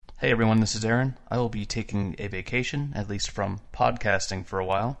Hey everyone, this is Aaron. I will be taking a vacation, at least from podcasting for a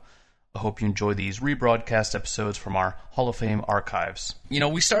while. I hope you enjoy these rebroadcast episodes from our Hall of Fame archives. You know,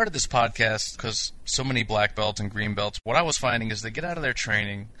 we started this podcast because so many black belts and green belts, what I was finding is they get out of their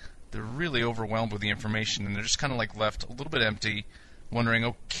training, they're really overwhelmed with the information, and they're just kind of like left a little bit empty, wondering,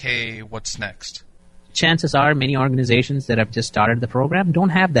 okay, what's next? Chances are many organizations that have just started the program don't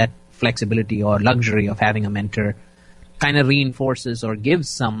have that flexibility or luxury of having a mentor. Kind of reinforces or gives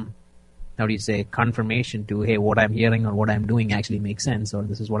some, confirmation to, hey, what I'm hearing or what I'm doing actually makes sense, or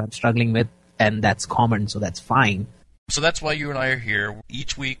this is what I'm struggling with, and that's common, so that's fine. So that's why you and I are here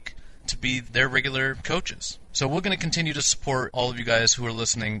each week to be their regular coaches. So we're going to continue to support all of you guys who are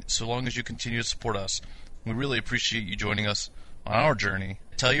listening, so long as you continue to support us. We really appreciate you joining us on our journey.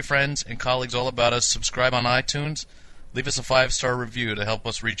 Tell your friends and colleagues all about us. Subscribe on iTunes. Leave us a 5-star review to help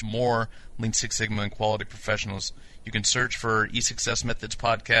us reach more Lean Six Sigma and quality professionals. You can search for E6S Methods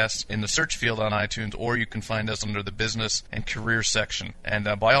Podcast in the search field on iTunes, or you can find us under the Business and Career section.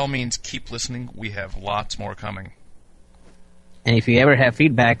 And by all means, keep listening. We have lots more coming. And if you ever have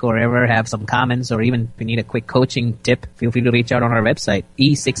feedback or ever have some comments, or even if you need a quick coaching tip, feel free to reach out on our website,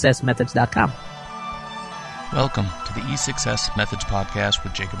 E6SMethods.com. Welcome to the E6S Methods Podcast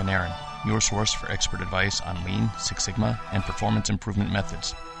with Jacob and Aaron, your source for expert advice on Lean, Six Sigma, and performance improvement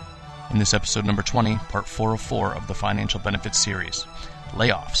methods. In this episode number 20, part 404 of the Financial Benefits series,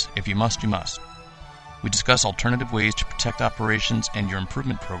 Layoffs, If You Must, You Must. We discuss alternative ways to protect operations and your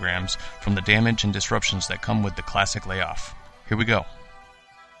improvement programs from the damage and disruptions that come with the classic layoff. Here we go.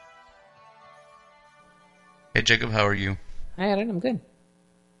 Hey Jacob, how are you? Hi Aaron, I'm good.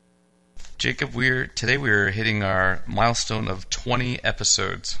 Jacob, today we're hitting our milestone of 20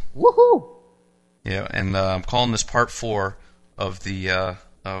 episodes. Woohoo! Yeah, and I'm calling this part 4 of the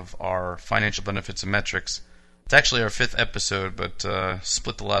of our financial benefits and metrics. It's actually our 5th episode, but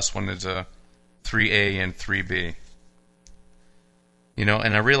split the last one into 3A and 3B. You know,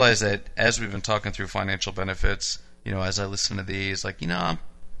 and I realize that as we've been talking through financial benefits, you know, as I listen to these, like, you know, I'm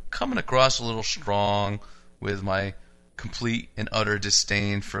coming across a little strong with my complete and utter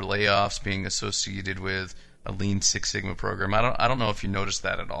disdain for layoffs being associated with a Lean Six Sigma program. I don't know if you noticed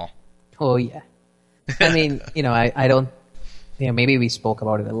that at all. Oh yeah. I mean, you know, I don't. You know, maybe we spoke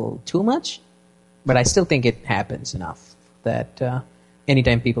about it a little too much, but I still think it happens enough that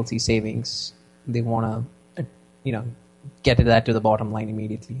anytime people see savings, they want to, get that to the bottom line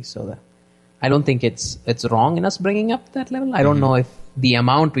immediately. So that I don't think it's wrong in us bringing up that level. I don't know if the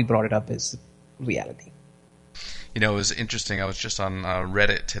amount we brought it up is reality. You know, it was interesting. I was just on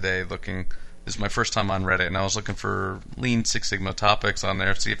Reddit today looking. This is my first time on Reddit, and I was looking for Lean Six Sigma topics on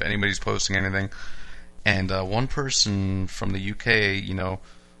there to see if anybody's posting anything. And one person from the UK, you know,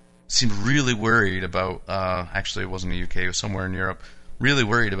 seemed really worried about, actually it wasn't the UK, it was somewhere in Europe, really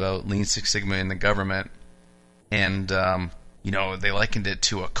worried about Lean Six Sigma in the government. And, you know, they likened it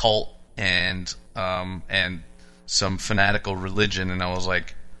to a cult and some fanatical religion. And I was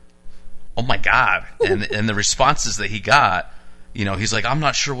like, oh my God. And the responses that he got, you know, he's like, I'm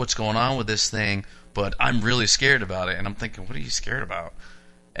not sure what's going on with this thing, but I'm really scared about it. And I'm thinking, what are you scared about?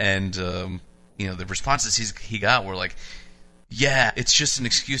 And, you know, the responses he got were like, yeah, it's just an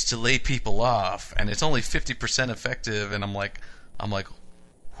excuse to lay people off, and it's only 50% effective. And I'm like,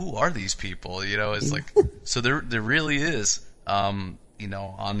 who are these people? You know, it's like, so there really is, you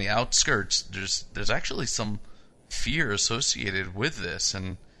know, on the outskirts, there's actually some fear associated with this,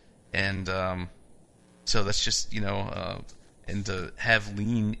 and so that's just, you know, and to have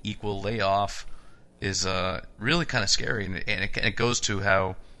lean equal layoff is really kind of scary, and it goes to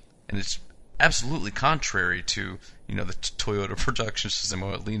how, and it's absolutely contrary to, you know, the Toyota production system,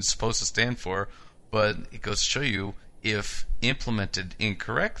 what Lean's supposed to stand for, but it goes to show you, if implemented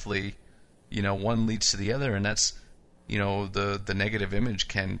incorrectly, you know, one leads to the other, and that's, you know, the negative image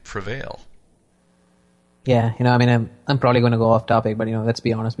can prevail. Yeah, you know, I mean, I'm probably going to go off topic, but, you know, let's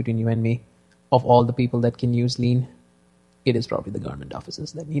be honest, between you and me, of all the people that can use Lean, it is probably the government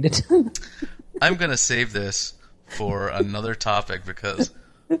offices that need it. I'm going to save this for another topic, because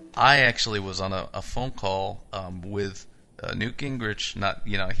I actually was on a phone call with Newt Gingrich. Not,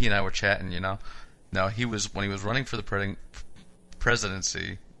 you know, he and I were chatting. You know, now when he was running for the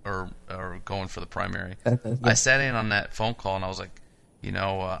presidency or going for the primary. Yeah. I sat in on that phone call, and I was like, you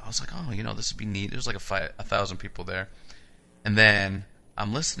know, oh, you know, this would be neat. There's like 1,000 people there, and then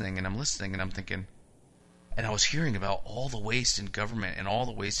I'm listening, and I'm thinking, and I was hearing about all the waste in government and all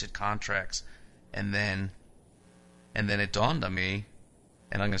the wasted contracts, and then it dawned on me.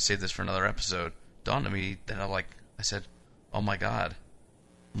 And I'm going to save this for another episode, dawned on me that I said, oh my God,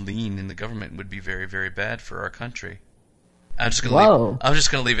 lean in the government would be very, very bad for our country. I'm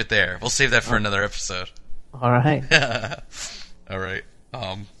just gonna leave it there. We'll save that for another episode. All right. All right.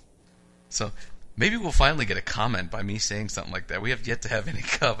 So maybe we'll finally get a comment by me saying something like that. We have yet to have any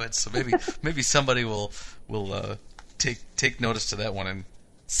comments, so maybe somebody will take notice to that one and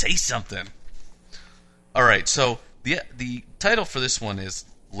say something. All right. So the title for this one is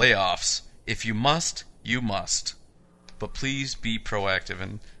Layoffs. If you must, you must. But please be proactive.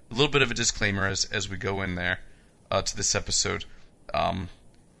 And a little bit of a disclaimer as we go in there to this episode.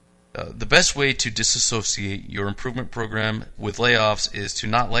 The best way to disassociate your improvement program with layoffs is to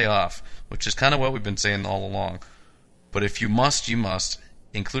not lay off, which is kind of what we've been saying all along. But if you must, you must.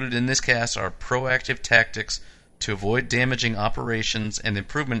 Included in this cast are proactive tactics to avoid damaging operations and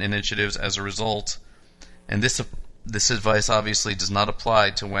improvement initiatives as a result. And this advice obviously does not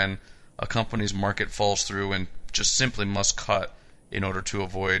apply to when a company's market falls through and just simply must cut in order to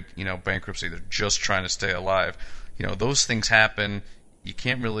avoid, bankruptcy. They're just trying to stay alive. Those things happen. You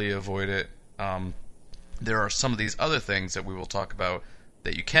can't really avoid it. There are some of these other things that we will talk about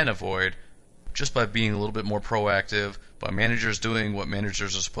that you can avoid just by being a little bit more proactive, by managers doing what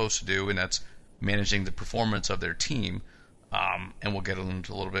managers are supposed to do, and that's managing the performance of their team. And we'll get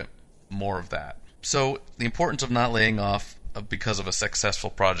into a little bit more of that. So the importance of not laying off because of a successful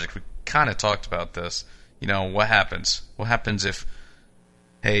project. We kind of talked about this. What happens? What happens if,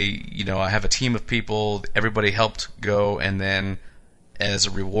 hey, I have a team of people, everybody helped go, and then as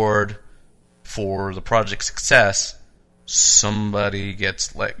a reward for the project's success, somebody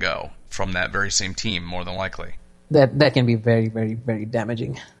gets let go from that very same team, more than likely. That can be very, very, very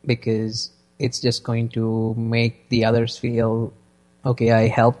damaging, because it's just going to make the others feel, okay, I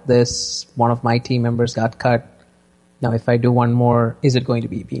helped this, one of my team members got cut. Now if I do one more, is it going to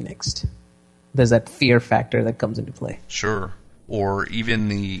be me next? There's that fear factor that comes into play. Sure. Or even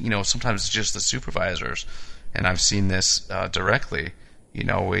sometimes it's just the supervisors. And I've seen this directly.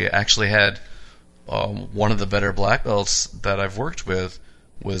 We actually had one of the better black belts that I've worked with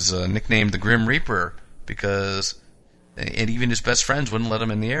was nicknamed the Grim Reaper and even his best friends wouldn't let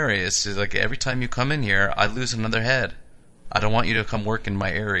him in the area. It's like, every time you come in here, I lose another head. I don't want you to come work in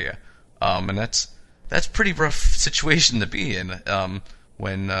my area. And that's a pretty rough situation to be in.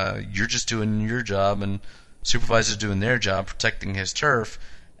 When you're just doing your job and supervisor's doing their job, protecting his turf,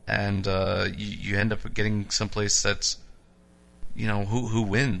 and you end up getting someplace that's, who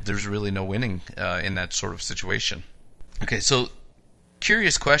wins? There's really no winning in that sort of situation. Okay, so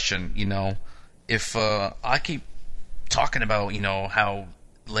curious question, if I keep talking about, how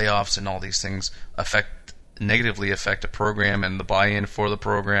layoffs and all these things negatively affect a program and the buy-in for the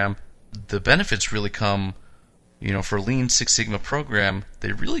program, the benefits really come, for Lean Six Sigma program,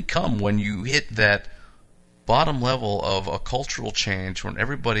 they really come when you hit that bottom level of a cultural change, when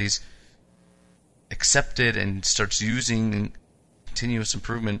everybody's accepted and starts using continuous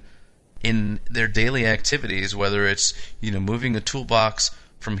improvement in their daily activities, whether it's, moving a toolbox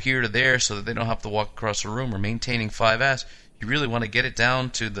from here to there so that they don't have to walk across the room, or maintaining 5S. You really want to get it down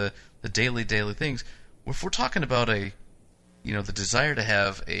to the daily things. If we're talking about the desire to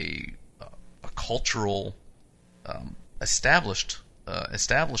have a cultural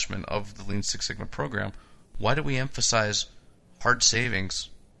establishment of the Lean Six Sigma program, why do we emphasize hard savings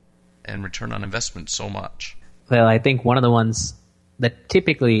and return on investment so much? Well, I think one of the ones that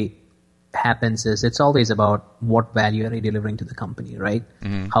typically happens is it's always about what value are you delivering to the company, right?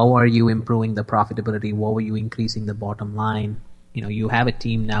 Mm-hmm. How are you improving the profitability? What were you increasing the bottom line? You have a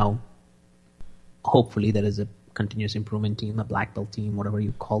team now. Hopefully there is a continuous improvement team, a black belt team, whatever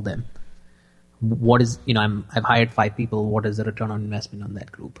you call them. What is, I've hired 5 people. What is the return on investment on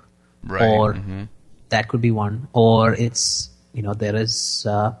that group? Right. Or that could be one. Or it's, there is,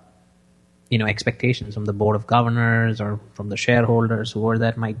 expectations from the board of governors or from the shareholders, whoever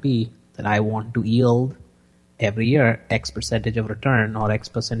that might be, that I want to yield every year X percentage of return or X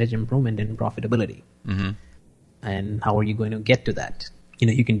percentage improvement in profitability. Mm-hmm. And how are you going to get to that?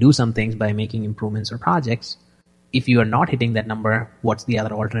 You can do some things by making improvements or projects. If you are not hitting that number, what's the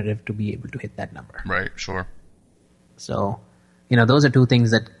other alternative to be able to hit that number? Right, sure. So, those are two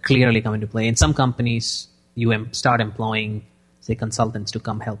things that clearly come into play. In some companies, you start employing, say, consultants to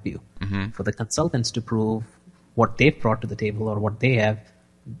come help you. Mm-hmm. For the consultants to prove what they've brought to the table or what they have,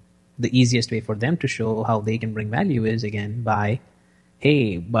 the easiest way for them to show how they can bring value is, again, by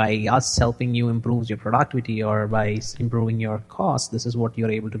us helping you improve your productivity, or by improving your cost, this is what you're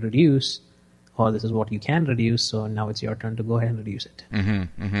able to reduce, or this is what you can reduce, so now it's your turn to go ahead and reduce it.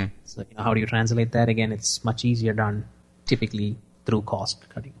 Mm-hmm, mm-hmm. So how do you translate that? Again, it's much easier done typically through cost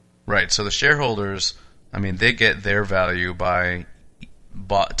cutting. Right, so the shareholders, they get their value by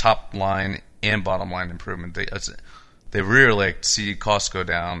top line and bottom line improvement. they really like to see costs go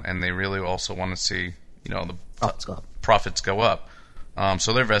down, and they really also want to see, the profits go up.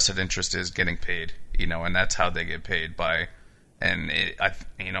 So their vested interest is getting paid, and that's how they get paid by. And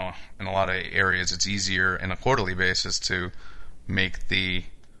in a lot of areas, it's easier in a quarterly basis to make the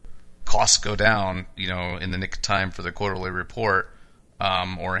costs go down, in the nick of time for the quarterly report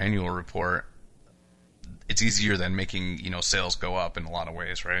or annual report. It's easier than making, sales go up in a lot of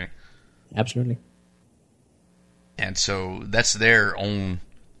ways, right? Absolutely. And so that's their own,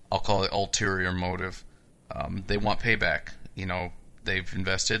 I'll call it ulterior motive. They want payback. They've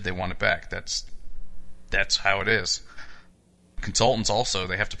invested, they want it back. That's how it is. Consultants also,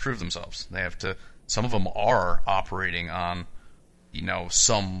 they have to prove themselves. Some of them are operating on,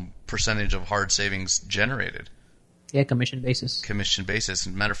 some percentage of hard savings generated. Yeah, commission basis. As a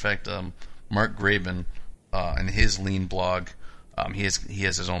matter of fact, Mark Graben, in his Lean blog, he has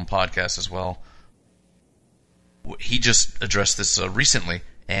his own podcast as well. He just addressed this recently,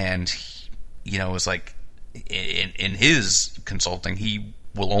 and it was like in his consulting, he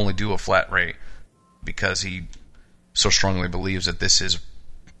will only do a flat rate because he so strongly believes that this is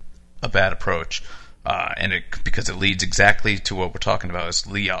a bad approach, because it leads exactly to what we're talking about, is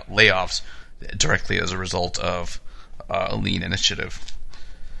layoffs directly as a result of a lean initiative.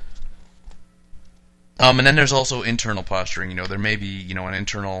 And then there's also internal posturing. There may be an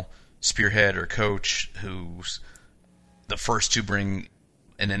internal spearhead or coach who's the first to bring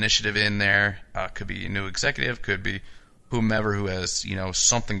an initiative in there. Could be a new executive, could be whomever who has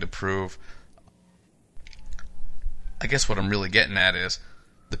something to prove. I guess what I'm really getting at is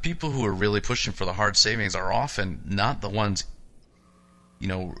the people who are really pushing for the hard savings are often not the ones,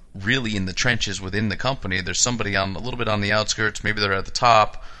 really in the trenches within the company. There's somebody a little bit on the outskirts. Maybe they're at the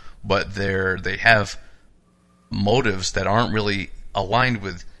top, but they have motives that aren't really aligned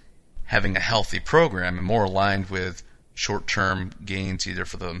with having a healthy program, and more aligned with short-term gains, either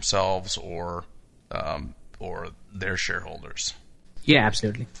for themselves or their shareholders. Yeah,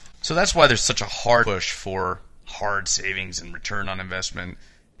 absolutely. So that's why there's such a hard push for hard savings and return on investment.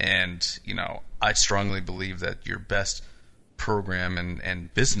 And, I strongly believe that your best program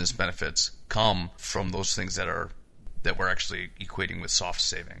and business benefits come from those things that we're actually equating with soft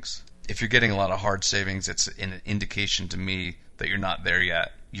savings. If you're getting a lot of hard savings, it's an indication to me that you're not there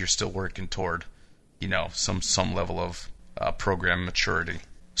yet. You're still working toward, some level of program maturity.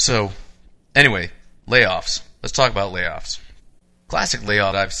 So, anyway, layoffs. Let's talk about layoffs. Classic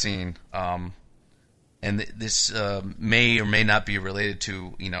layoff I've seen, and this may or may not be related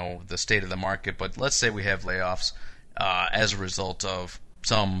to the state of the market, but let's say we have layoffs as a result of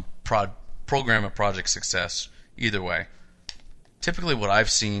some program or project success. Either way, typically what I've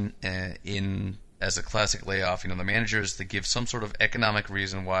seen as a classic layoff, the managers, they give some sort of economic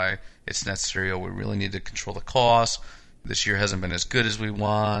reason why it's necessary. We really need to control the costs. This year hasn't been as good as we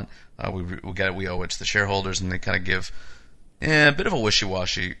want. We owe it to the shareholders, and they kind of give a bit of a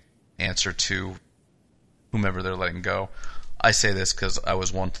wishy-washy answer to whomever they're letting go. I say this because I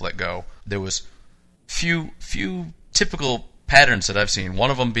was one to let go. There was few typical patterns that I've seen.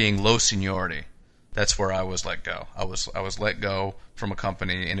 One of them being low seniority. That's where I was let go. I was let go from a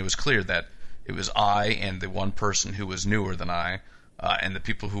company, and it was clear that it was I and the one person who was newer than I, and the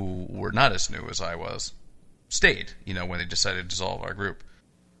people who were not as new as I was, stayed, when they decided to dissolve our group.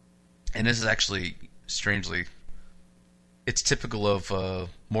 And this is actually, strangely, it's typical of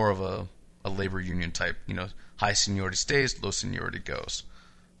more of a labor union type. High seniority stays, low seniority goes.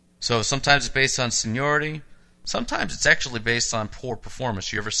 So sometimes it's based on seniority. Sometimes it's actually based on poor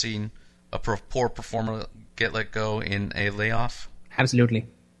performance. You ever seen a poor performer get let go in a layoff? Absolutely.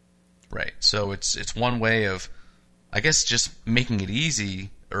 Right. So it's one way of, I guess, just making it easy,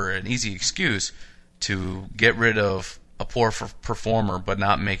 or an easy excuse to get rid of a poor performer, but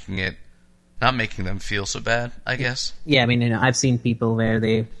not making them feel so bad, I guess. Yeah, I've seen people where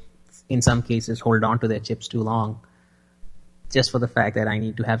they, in some cases, hold on to their chips too long, just for the fact that I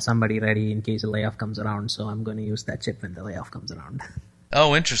need to have somebody ready in case a layoff comes around, so I'm going to use that chip when the layoff comes around.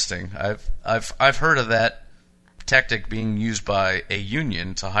 Oh, interesting. I've heard of that tactic being used by a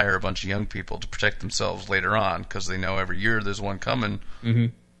union to hire a bunch of young people to protect themselves later on, because they know every year there's one coming. Mm-hmm.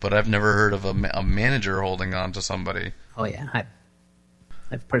 But I've never heard of a manager holding on to somebody. Oh yeah,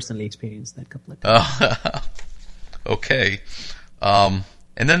 I've personally experienced that a couple of times. Okay. And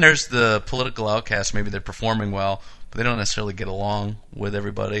then there's the political outcasts. Maybe they're performing well, but they don't necessarily get along with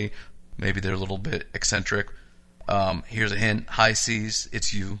everybody. Maybe they're a little bit eccentric. Here's a hint. High C's,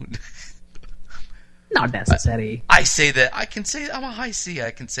 it's you. Not necessary. I say that. I can say I'm a high C.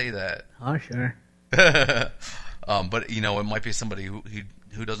 I can say that. Oh, sure. But, it might be somebody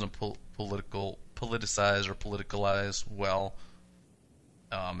who doesn't politicized or politicalized well,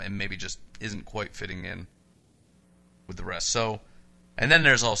 and maybe just isn't quite fitting in with the rest. So, and then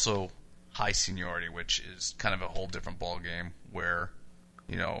there's also high seniority, which is kind of a whole different ballgame where,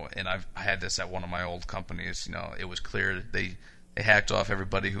 and I had this at one of my old companies, it was clear they hacked off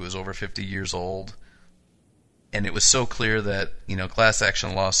everybody who was over 50 years old, and it was so clear that, class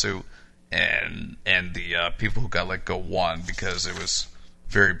action lawsuit and the people who got let go won because it was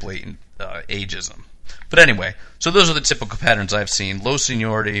very blatant ageism. But anyway, so those are the typical patterns I've seen: low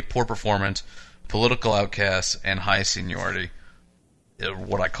seniority, poor performance, political outcasts, and high seniority.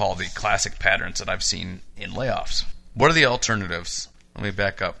 What I call the classic patterns that I've seen in layoffs. What are the alternatives? Let me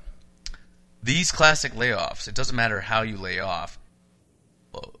back up. These classic layoffs, it doesn't matter how you lay off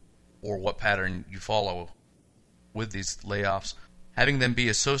or what pattern you follow with these layoffs, having them be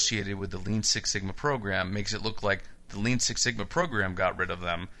associated with the Lean Six Sigma program makes it look like the Lean Six Sigma program got rid of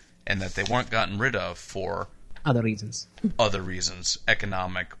them and that they weren't gotten rid of for other reasons,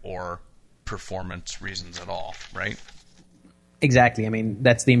 economic or performance reasons at all, right? Exactly. I mean,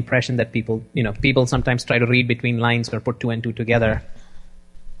 that's the impression that people sometimes try to read between lines or put two and two together.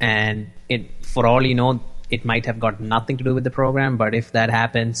 And for all you know, it might have got nothing to do with the program, but if that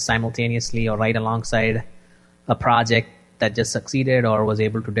happens simultaneously or right alongside a project that just succeeded or was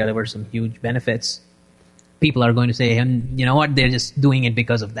able to deliver some huge benefits, people are going to say, and you know what, they're just doing it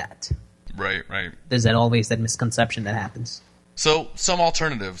because of that. Right. There's always that misconception that happens. So some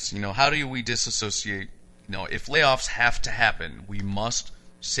alternatives, how do we disassociate? If layoffs have to happen, we must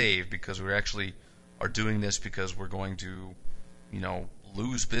save because we actually are doing this because we're going to,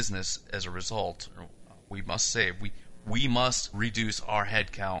 lose business as a result. We must save. We must reduce our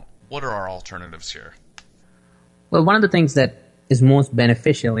headcount. What are our alternatives here? Well, one of the things that is most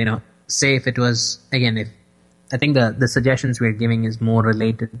beneficial, say if it was, again, I think the suggestions we're giving is more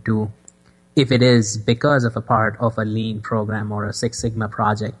related to if it is because of a part of a lean program or a Six Sigma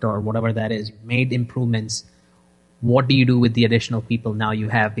project or whatever that is, made improvements, what do you do with the additional people now you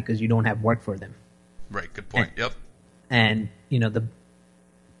have because you don't have work for them? Right, good point. Yep. And,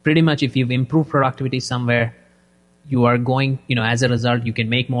 pretty much if you've improved productivity somewhere, you are going, as a result, you can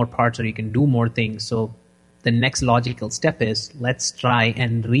make more parts or you can do more things. So the next logical step is let's try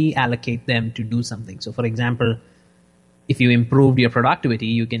and reallocate them to do something. So, for example, if you improved your productivity,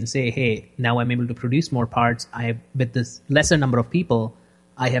 you can say, hey, now I'm able to produce more parts. With this lesser number of people,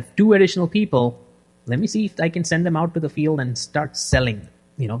 I have 2 additional people. Let me see if I can send them out to the field and start selling,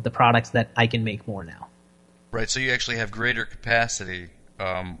 the products that I can make more now. Right, so you actually have greater capacity,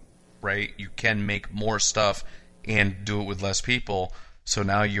 right? You can make more stuff and do it with less people. So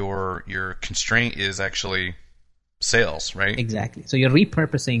now your constraint is actually sales, right? Exactly. So you're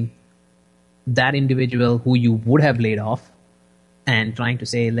repurposing that individual who you would have laid off and trying to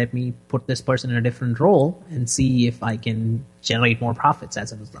say, let me put this person in a different role and see if I can generate more profits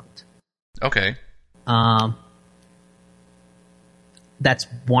as a result. Okay. That's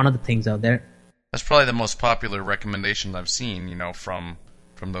one of the things out there. That's probably the most popular recommendation I've seen, from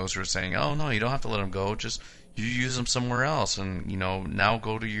those who are saying, oh, no, you don't have to let them go. Just you use them somewhere else and, now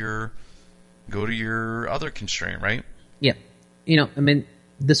go to your other constraint, right? Yeah.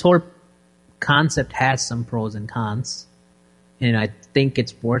 This whole concept has some pros and cons. And I think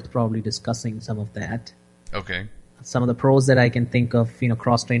it's worth probably discussing some of that. Okay. Some of the pros that I can think of,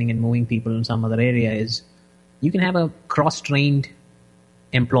 cross-training and moving people in some other area is you can have a cross-trained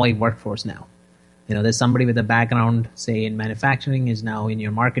employee workforce now. There's somebody with a background, say, in manufacturing is now in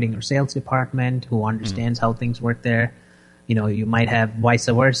your marketing or sales department who understands how things work there. You might have vice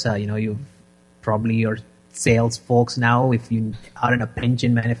versa. You've probably your sales folks now, if you are in a pinch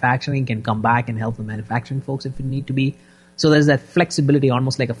in manufacturing, can come back and help the manufacturing folks if you need to be. So there's that flexibility,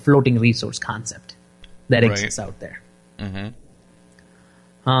 almost like a floating resource concept that exists out there. Mm-hmm.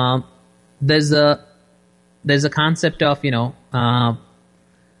 There's a concept of,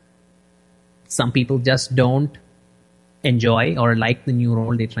 some people just don't enjoy or like the new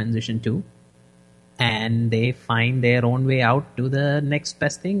role they transition to, and they find their own way out to the next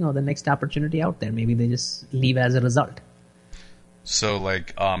best thing or the next opportunity out there. Maybe they just leave as a result. So,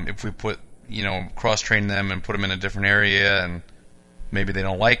 if we put, cross-train them and put them in a different area and maybe they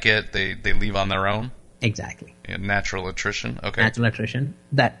don't like it, they leave on their own? Exactly. Yeah, natural attrition? Okay. Natural attrition.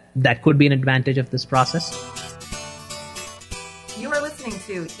 That could be an advantage of this process. You are listening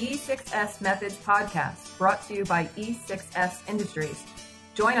to E6S Methods Podcast, brought to you by E6S Industries.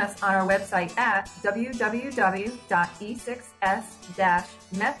 Join us on our website at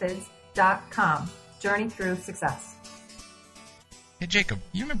www.e6s-methods.com. Journey through success. Hey, Jacob,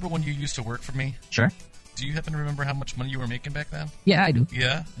 you remember when you used to work for me? Sure. Do you happen to remember how much money you were making back then? Yeah, I do.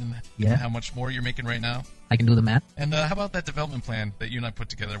 Yeah? And Yeah. how much more you're making right now? I can do the math. And how about that development plan that you and I put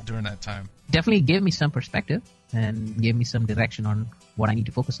together during that time? Definitely gave me some perspective and gave me some direction on what I need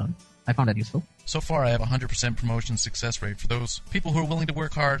to focus on. I found that useful. So far, I have a 100% promotion success rate for those people who are willing to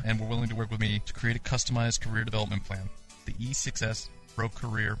work hard and were willing to work with me to create a customized career development plan, the E6S Pro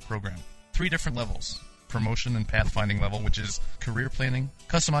Career Program. 3 different levels. Promotion and pathfinding level, which is career planning,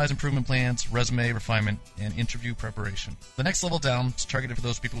 customized improvement plans, resume refinement, and interview preparation. The next level down is targeted for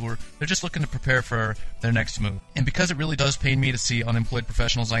those people who they're just looking to prepare for their next move. And because it really does pain me to see unemployed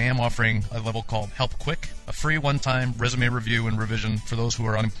professionals, I am offering a level called Help Quick, a free one-time resume review and revision for those who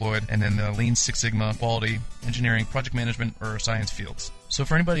are unemployed and in the Lean Six Sigma, quality, engineering, project management, or science fields. So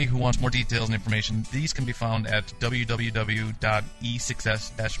for anybody who wants more details and information, these can be found at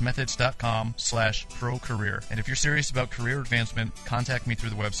www.e6s-methods.com/procareer. And if you're serious about career advancement, contact me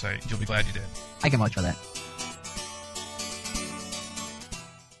through the website. You'll be glad you did. I can vouch for that.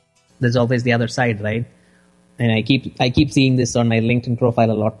 There's always the other side, right? And I keep seeing this on my LinkedIn profile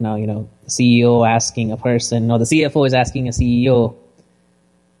a lot now. The CEO asking a person, or the CFO is asking a CEO,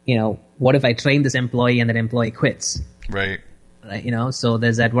 what if I train this employee and that employee quits? Right. Right, so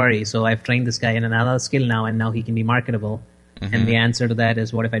there's that worry. So I've trained this guy in another skill now, and now he can be marketable. Mm-hmm. And the answer to that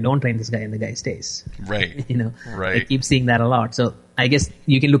is, what if I don't train this guy and the guy stays? Right. Right. I keep seeing that a lot. So I guess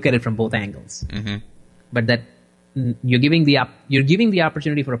you can look at it from both angles. Mm-hmm. But that you're giving the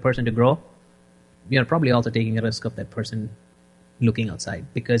opportunity for a person to grow. You're probably also taking a risk of that person looking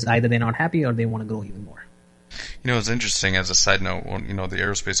outside, because either they're not happy or they want to grow even more. It's interesting, as a side note, the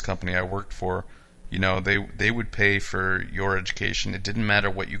aerospace company I worked for, they would pay for your education. It didn't matter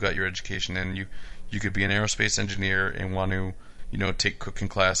what you got your education in. You could be an aerospace engineer and want to, take cooking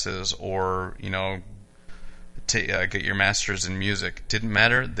classes or, get your master's in music. Didn't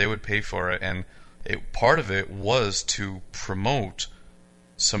matter. They would pay for it. And part of it was to promote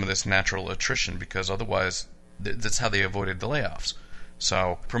some of this natural attrition, because otherwise that's how they avoided the layoffs.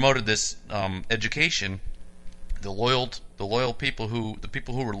 So promoted this education. The loyal people the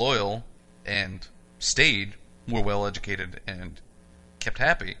people who were loyal and stayed were well educated and kept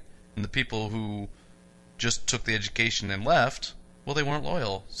happy, and the people who just took the education and left, well, they weren't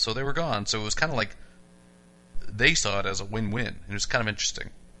loyal, so they were gone. So it was kind of like they saw it as a win-win, and it was kind of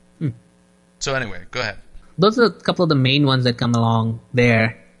interesting. So anyway, go ahead. Those are a couple of the main ones that come along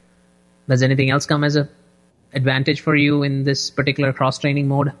there. Does anything else come as a advantage for you in this particular cross-training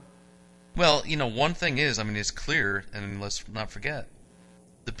mode? Well, one thing is, it's clear, and let's not forget,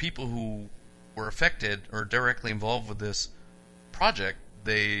 the people who were affected or directly involved with this project,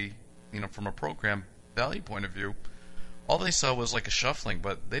 they, from a program value point of view, all they saw was like a shuffling,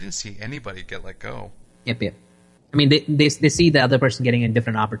 but they didn't see anybody get let go. Yep. They see the other person getting a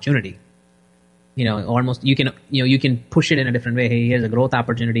different opportunity. Almost you can push it in a different way. Hey, here's a growth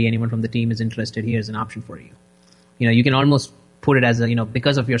opportunity. Anyone from the team is interested. Here's an option for you. You can almost put it as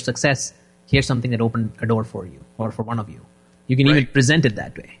because of your success, here's something that opened a door for you or for one of you. You can even present it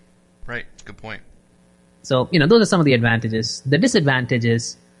that way. Right. Good point. So, those are some of the advantages. The disadvantage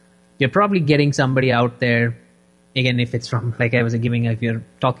is you're probably getting somebody out there, again, if it's from, like I was giving, if you're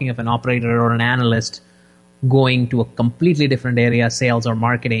talking of an operator or an analyst going to a completely different area, sales or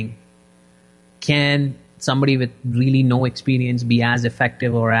marketing, can somebody with really no experience be as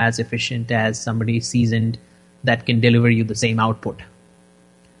effective or as efficient as somebody seasoned that can deliver you the same output?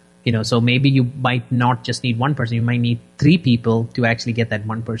 So maybe you might not just need one person, you might need 3 people to actually get that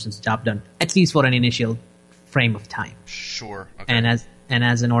one person's job done, at least for an initial frame of time. Sure. Okay. And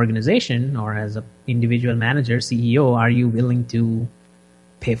as an organization or as an individual manager, CEO, are you willing to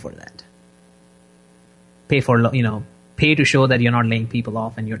pay for that? Pay to show that you're not laying people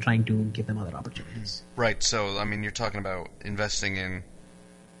off and you're trying to give them other opportunities. Right. So, you're talking about investing in,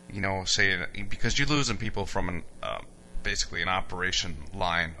 say, because you're losing people from basically an operation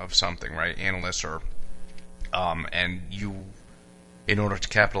line of something, right? Analysts or, and you, in order to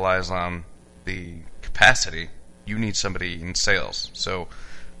capitalize on the capacity, you need somebody in sales. So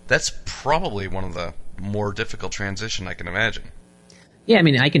that's probably one of the more difficult transition I can imagine. Yeah,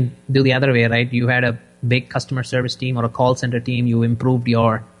 I can do the other way, right? You had a big customer service team or a call center team. You improved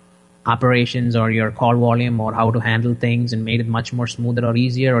your operations or your call volume or how to handle things and made it much more smoother or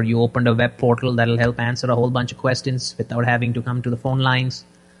easier, or you opened a web portal that'll help answer a whole bunch of questions without having to come to the phone lines.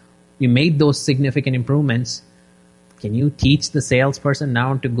 You made those significant improvements. Can you teach the salesperson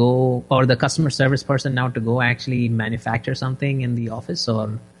now to go, or the customer service person now to go actually manufacture something in the office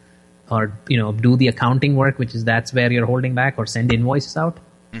or do the accounting work, that's where you're holding back, or send invoices out?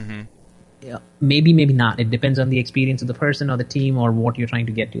 Mm-hmm. maybe not. It depends on the experience of the person or the team or what you're trying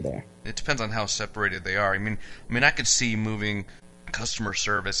to get to there. It depends on how separated they are. I mean, I could see moving customer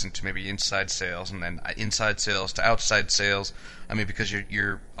service into maybe inside sales, and then inside sales to outside sales. I mean, because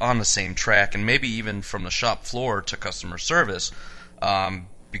you're on the same track, and maybe even from the shop floor to customer service,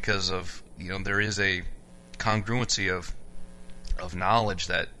 because of there is a congruency of knowledge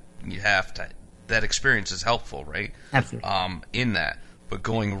that you have to. That experience is helpful, right? Absolutely. In that, but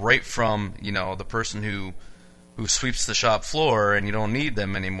going right from the person who sweeps the shop floor and you don't need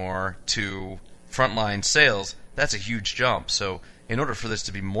them anymore to frontline sales, that's a huge jump. So in order for this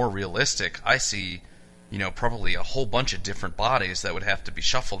to be more realistic, I see, probably a whole bunch of different bodies that would have to be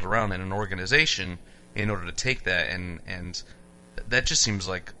shuffled around in an organization in order to take that, and that just seems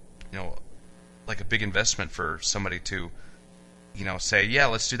like, like a big investment for somebody to, say, yeah,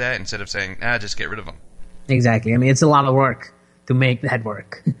 let's do that, instead of saying, just get rid of them. Exactly. I mean, it's a lot of work to make that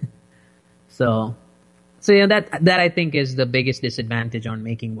work. So that I think is the biggest disadvantage on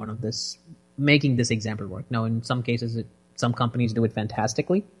making this example work. Now, in some cases, some companies do it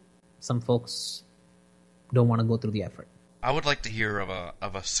fantastically. Some folks don't want to go through the effort. I would like to hear of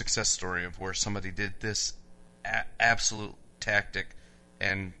a success story of where somebody did this absolute tactic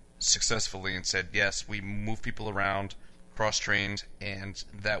and successfully, and said, yes, we move people around, cross-trained, and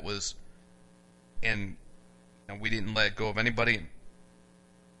that was, and we didn't let go of anybody,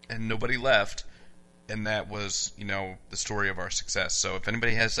 and nobody left, and that was, the story of our success. So if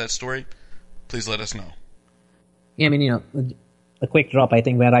anybody has that story, please let us know. Yeah, I mean, a quick drop, I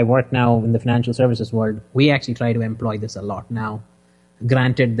think where I work now in the financial services world, we actually try to employ this a lot now.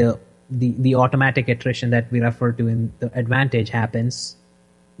 Granted, the automatic attrition that we refer to in the advantage happens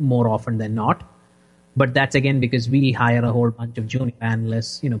more often than not. But that's, again, because we hire a whole bunch of junior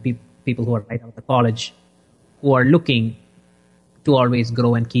analysts, people who are right out of college, who are looking to always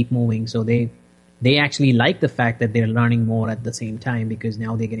grow and keep moving. So they actually like the fact that they're learning more at the same time, because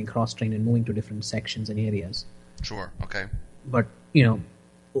now they're getting cross-trained and moving to different sections and areas. Sure, okay. But,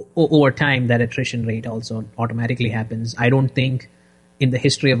 over time, that attrition rate also automatically happens. I don't think in the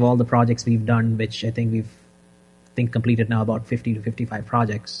history of all the projects we've done, which I think we've completed now about 50 to 55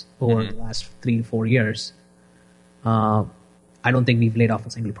 projects over the last 3 to 4 years, I don't think we've laid off a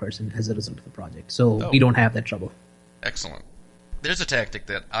single person as a result of the project. So we don't have that trouble. Excellent. There's a tactic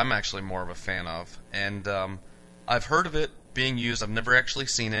that I'm actually more of a fan of, and I've heard of it being used. I've never actually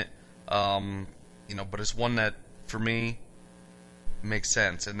seen it, but it's one that, for me, makes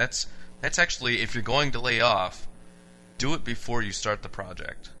sense. And that's actually, if you're going to lay off, do it before you start the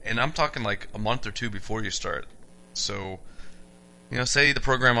project. And I'm talking like a month or two before you start. So, say the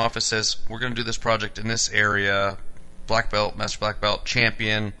program office says, we're going to do this project in this area, black belt, master black belt,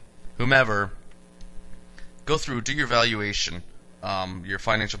 champion, whomever. Go through, do your evaluation, your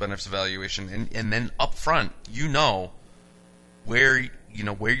financial benefits evaluation, and then up front, where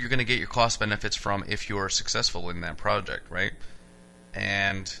you're going to get your cost benefits from if you're successful in that project, right?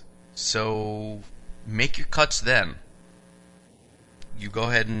 And so make your cuts then. You go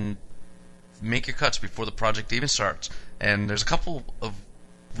ahead and make your cuts before the project even starts. And there's a couple of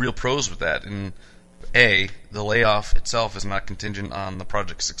real pros with that. And the layoff itself is not contingent on the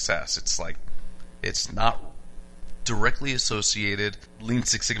project's success. It's not directly associated. Lean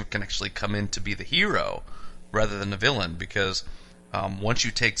Six Sigma can actually come in to be the hero rather than the villain, because once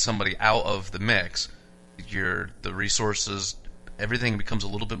you take somebody out of the mix, the resources, everything becomes a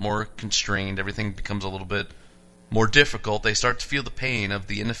little bit more constrained. Everything becomes a little bit more difficult. They start to feel the pain of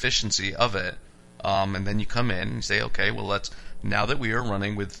the inefficiency of it, and then you come in and say, okay, well, now that we are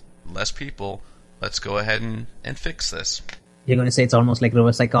running with less people, let's go ahead and fix this. You're going to say it's almost like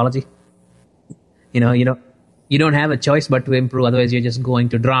reverse psychology? You don't have a choice but to improve, otherwise you're just going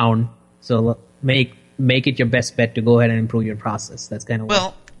to drown. So make it your best bet to go ahead and improve your process. That's kind of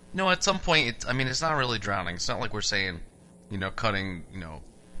at some point, it's not really drowning. It's not like we're saying, cutting,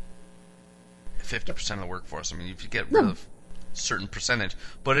 50% of the workforce. If you get rid of a certain percentage,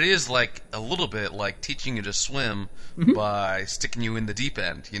 but it is like a little bit like teaching you to swim by sticking you in the deep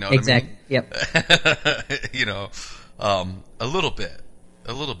end. You know what exactly. I mean? Yep. A little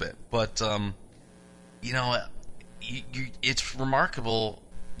bit, but it's remarkable.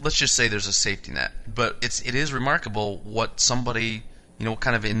 Let's just say there's a safety net, but it is remarkable what somebody, what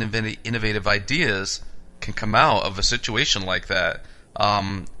kind of innovative ideas can come out of a situation like that.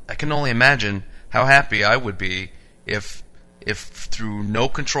 I can only imagine how happy I would be if through no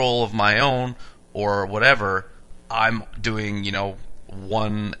control of my own or whatever, I'm doing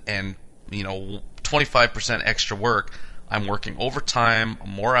 1 and 25% extra work. I'm working overtime,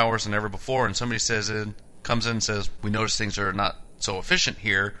 more hours than ever before, and somebody comes in and says, we notice things are not so efficient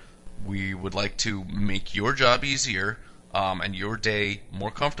here. we would like to make your job easier and your day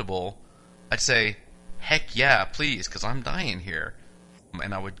more comfortable, I'd say, heck yeah, please, because I'm dying here.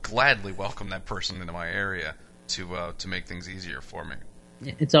 And I would gladly welcome that person into my area to make things easier for me.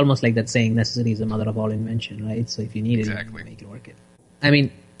 It's almost like that saying, necessity is the mother of all invention, right? So if you need it, exactly. You make it work. I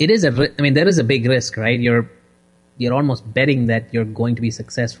mean, there is a big risk, right? You're almost betting that you're going to be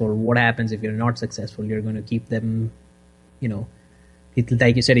successful. What happens if you're not successful? You're going to keep them,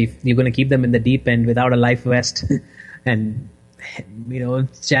 like you said, if you're going to keep them in the deep end without a life vest, and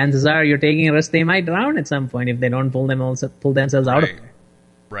chances are you're taking a risk they might drown at some point if they don't pull themselves out of it.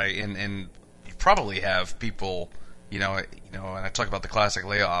 Right, and you probably have people, and I talk about the classic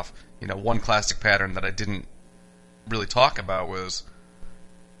layoff. One classic pattern that I didn't really talk about was,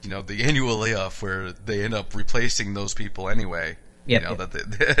 the annual layoff where they end up replacing those people anyway. Yep.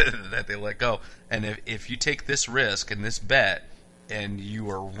 That they let go. And if you take this risk and this bet and you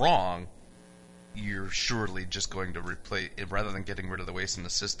are wrong, you're surely just going to replace, rather than getting rid of the waste in the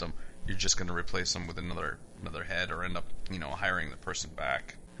system, you're just going to replace them with another head, or end up hiring the person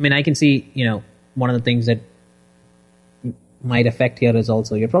back. I mean, I can see one of the things that might affect here is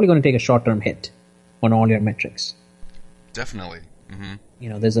also you're probably going to take a short-term hit on all your metrics. Definitely. Mm-hmm.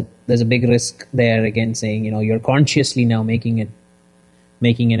 There's a big risk there, again, saying you're consciously now making an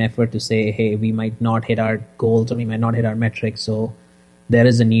effort to say, hey, we might not hit our goals or we might not hit our metrics, so there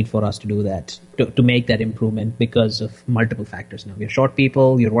is a need for us to do that, to make that improvement because of multiple factors. Now, we're short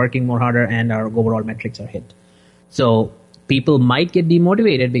people, you're working more harder, and our overall metrics are hit. So people might get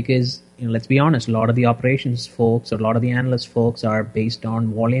demotivated because, let's be honest, a lot of the operations folks or a lot of the analyst folks are based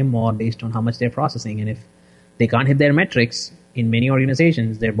on volume or based on how much they're processing. And if they can't hit their metrics, in many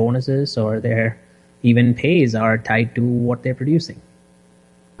organizations, their bonuses or their even pays are tied to what they're producing.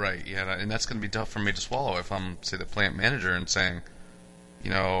 Right, yeah, and that's going to be tough for me to swallow if I'm, say, the plant manager and saying,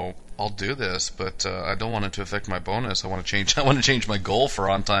 I'll do this, but I don't want it to affect my bonus. I want to change my goal for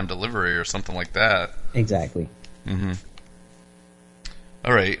on-time delivery or something like that. Exactly. Mm-hmm.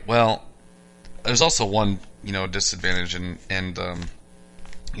 All right, well, there's also one, disadvantage, and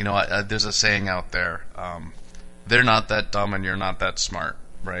there's a saying out there, they're not that dumb and you're not that smart,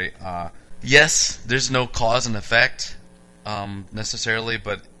 right? Yes, there's no cause and effect necessarily,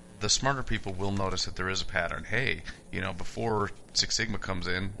 but the smarter people will notice that there is a pattern. Hey, before Six Sigma comes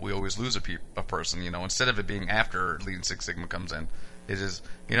in, we always lose a person, instead of it being after Lean Six Sigma comes in. It is,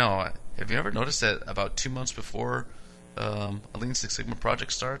 have you ever noticed that about 2 months before a Lean Six Sigma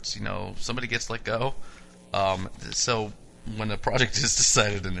project starts, somebody gets let go? So when a project is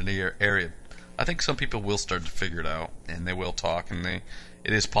decided in an area, I think some people will start to figure it out, and they will talk, and it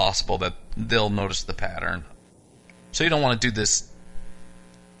is possible that they'll notice the pattern. So you don't want to do this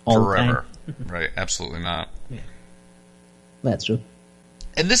all forever. Right, absolutely not. Yeah. That's true.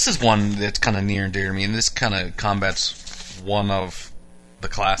 And this is one that's kind of near and dear to me, and this kind of combats one of the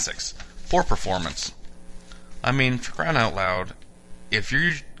classics. Poor performance. I mean, for crying out loud, if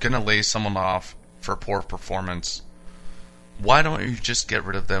you're going to lay someone off for poor performance, why don't you just get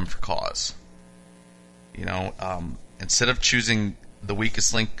rid of them for cause? Instead of choosing the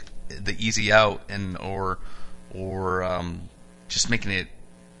weakest link, the easy out, or just making it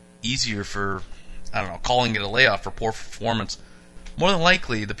easier for, calling it a layoff for poor performance, more than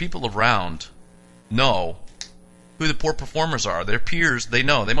likely the people around know who the poor performers are. Their peers, they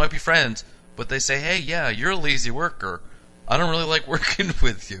know. They might be friends, but they say, hey, yeah, you're a lazy worker. I don't really like working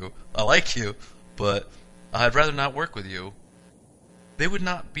with you. I like you, but I'd rather not work with you. They would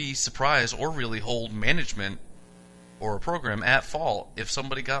not be surprised or really hold management or a program at fault if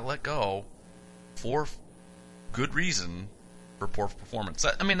somebody got let go for good reason for poor performance.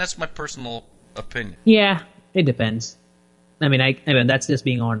 That's my personal opinion. Yeah, it depends. I mean, that's just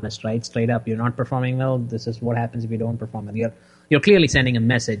being honest, right? Straight up, you're not performing well. This is what happens if you don't perform well. You're clearly sending a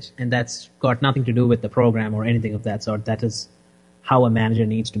message, and that's got nothing to do with the program or anything of that sort. That is how a manager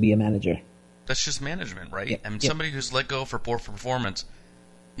needs to be a manager. That's just management, right? Yeah. And somebody who's let go for poor performance,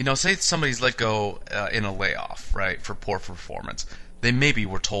 say somebody's let go in a layoff, right, for poor performance. They maybe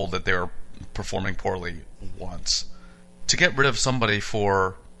were told that they were performing poorly once. To get rid of somebody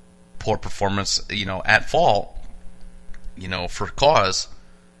for poor performance, at fault, for cause,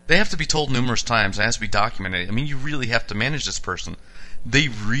 they have to be told numerous times. It has to be documented. I mean, you really have to manage this person. They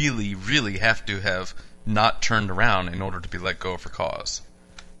really, really have to have not turned around in order to be let go for cause.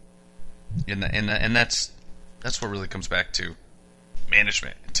 And that's what really comes back to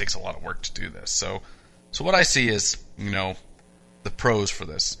management. It takes a lot of work to do this. So what I see is, the pros for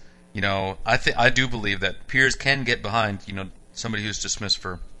this. I do believe that peers can get behind, somebody who's dismissed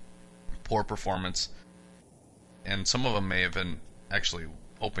for poor performance, and some of them may have been actually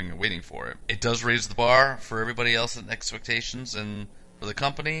hoping and waiting for it. It does raise the bar for everybody else's expectations, and for the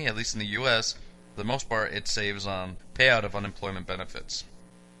company, at least in the U.S., for the most part, it saves on payout of unemployment benefits.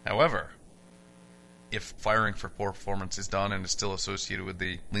 However, if firing for poor performance is done and is still associated with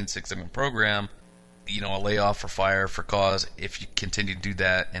the Lean Six Sigma program, a layoff or fire for cause, if you continue to do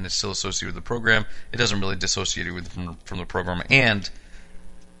that and it's still associated with the program, it doesn't really dissociate you from the program. And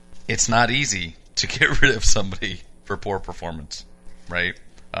it's not easy to get rid of somebody for poor performance, right?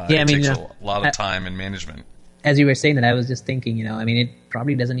 It takes a lot of time and management. As you were saying that, I was just thinking, it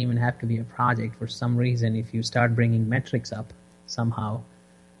probably doesn't even have to be a project. For some reason, if you start bringing metrics up somehow,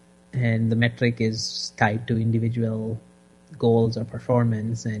 and the metric is tied to individual goals or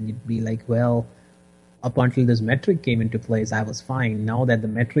performance, and you'd be like, well, up until this metric came into place, I was fine. Now that the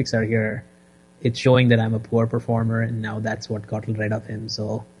metrics are here, it's showing that I'm a poor performer, and now that's what got rid of him.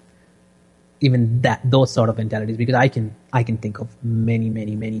 So even those sort of mentalities, because I can think of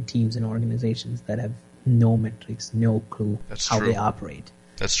many teams and organizations that have no metrics, no clue how they operate.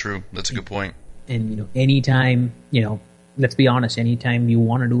 That's true. That's a good point. And anytime, let's be honest, anytime you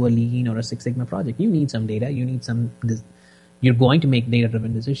want to do a Lean or a Six Sigma project, you need some data, you're going to make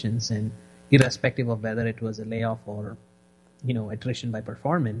data-driven decisions, and irrespective of whether it was a layoff or, attrition by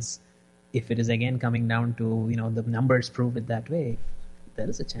performance, if it is again coming down to, the numbers prove it that way, there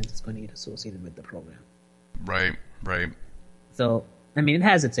is a chance it's going to get associated with the program. Right. So, it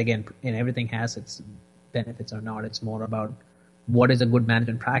has its, everything has its benefits or not. It's more about what is a good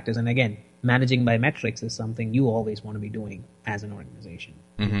management practice. And again, managing by metrics is something you always want to be doing as an organization.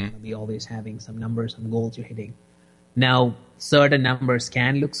 Mm-hmm. You want to be always having some numbers, some goals you're hitting. Now, certain numbers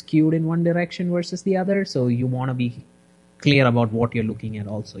can look skewed in one direction versus the other, so you want to be clear about what you're looking at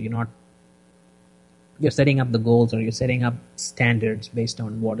also. You're setting up the goals, or you're setting up standards based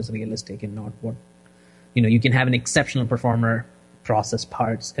on what is realistic and not what, you can have an exceptional performer process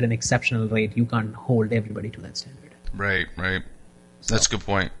parts at an exceptional rate. You can't hold everybody to that standard. Right. So, that's a good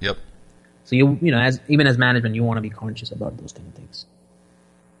point. Yep. So even as management, you want to be conscious about those kind of things.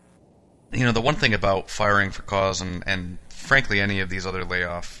 The one thing about firing for cause and frankly any of these other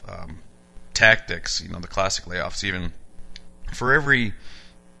layoff tactics, the classic layoffs, even for every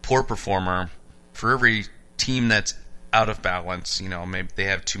poor performer, for every team that's out of balance, maybe they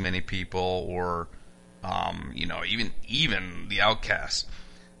have too many people, or even the outcast,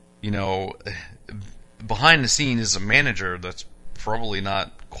 behind the scenes is a manager that's probably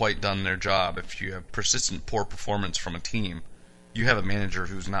not quite done their job. If you have persistent poor performance from a team, you have a manager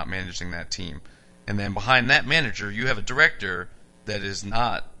who's not managing that team. And then behind that manager, you have a director that is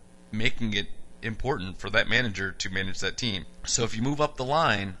not making it important for that manager to manage that team. So if you move up the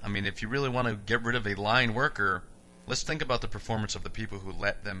line, if you really want to get rid of a line worker, let's think about the performance of the people who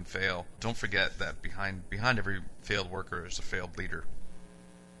let them fail. Don't forget that behind every failed worker is a failed leader.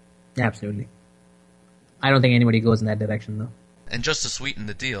 Absolutely. I don't think anybody goes in that direction, though. And just to sweeten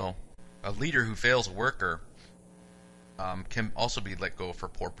the deal, a leader who fails a worker can also be let go for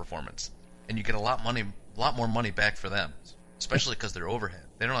poor performance, and you get a lot more money back for them, especially because they're overhead.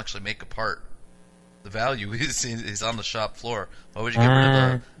 They don't actually make a part. The value is on the shop floor. Why would you get rid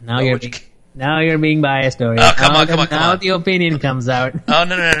of the? Now you're being biased, Dory. Oh, come on. Now the opinion comes out. Oh,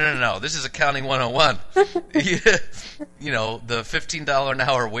 no. This is accounting 101. The $15 an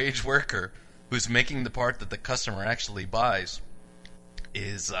hour wage worker who's making the part that the customer actually buys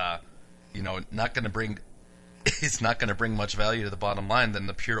is, not going to bring. It's not going to bring much value to the bottom line than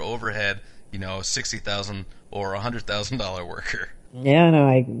the pure overhead, $60,000 or $100,000 worker. Yeah, no,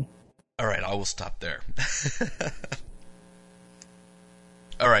 I agree. All right, I will stop there.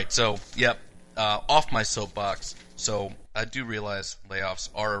 All right, so, off my soapbox. So I do realize layoffs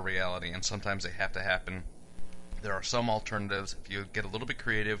are a reality, and sometimes they have to happen. There are some alternatives. If you get a little bit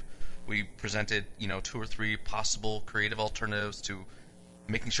creative, we presented, 2 or 3 possible creative alternatives to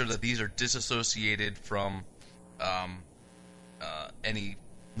making sure that these are disassociated from any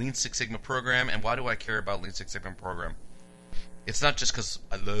Lean Six Sigma program. And why do I care about Lean Six Sigma program? It's not just because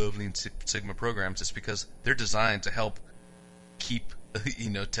I love Lean Six Sigma programs. It's because they're designed to help keep,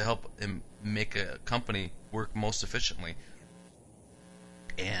 to help make a company work most efficiently.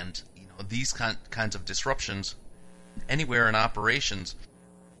 And, these kinds of disruptions anywhere in operations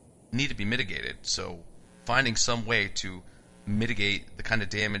need to be mitigated. So finding some way to mitigate the kind of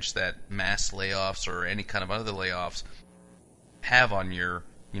damage that mass layoffs or any kind of other layoffs have on your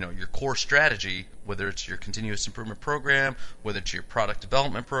core strategy, whether it's your continuous improvement program, whether it's your product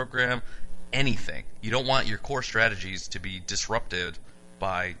development program, anything. You don't want your core strategies to be disrupted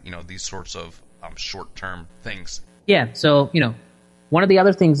by, these sorts of short-term things. Yeah, so, one of the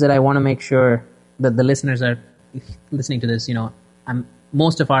other things that I want to make sure that the listeners are listening to this,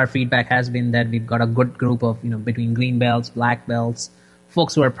 most of our feedback has been that we've got a good group of, between green belts, black belts,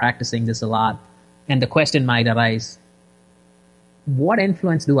 folks who are practicing this a lot. And the question might arise, what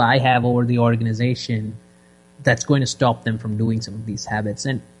influence do I have over the organization that's going to stop them from doing some of these habits?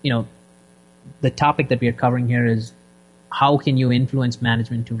 And, the topic that we are covering here is how can you influence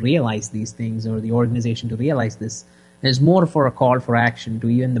management to realize these things, or the organization to realize this? There's more for a call for action to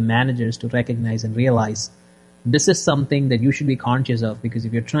even the managers to recognize and realize this is something that you should be conscious of, because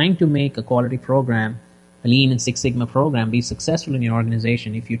if you're trying to make a quality program, a Lean and Six Sigma program, be successful in your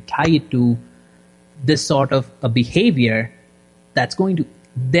organization, if you tie it to this sort of a behavior, that's going to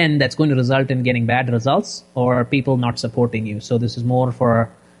result in getting bad results or people not supporting you. So this is more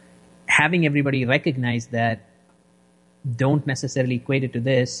for having everybody recognize that don't necessarily equate it to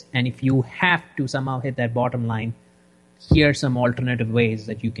this. And if you have to somehow hit that bottom line, here are some alternative ways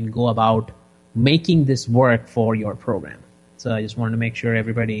that you can go about making this work for your program. So I just wanted to make sure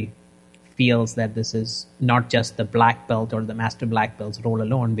everybody feels that this is not just the black belt or the master black belt's role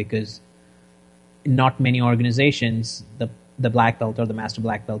alone, because not many organizations, the black belt or the master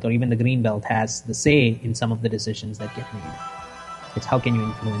black belt or even the green belt has the say in some of the decisions that get made. It's how can you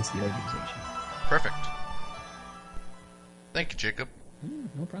influence the organization. Perfect. Thank you, Jacob.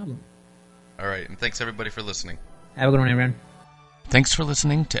 No problem. All right, and thanks everybody for listening. Have a good one, everyone. Thanks for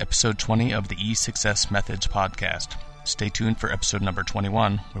listening to episode 20 of the E6S Methods podcast. Stay tuned for episode number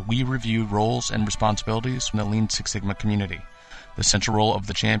 21, where we review roles and responsibilities from the Lean Six Sigma community, the central role of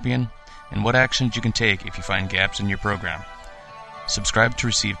the champion, and what actions you can take if you find gaps in your program. Subscribe to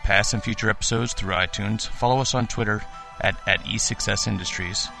receive past and future episodes through iTunes. Follow us on Twitter at E6S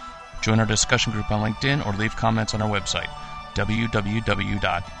Industries. Join our discussion group on LinkedIn or leave comments on our website,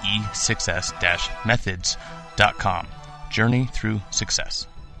 www.e6s-methods.com. Journey through success.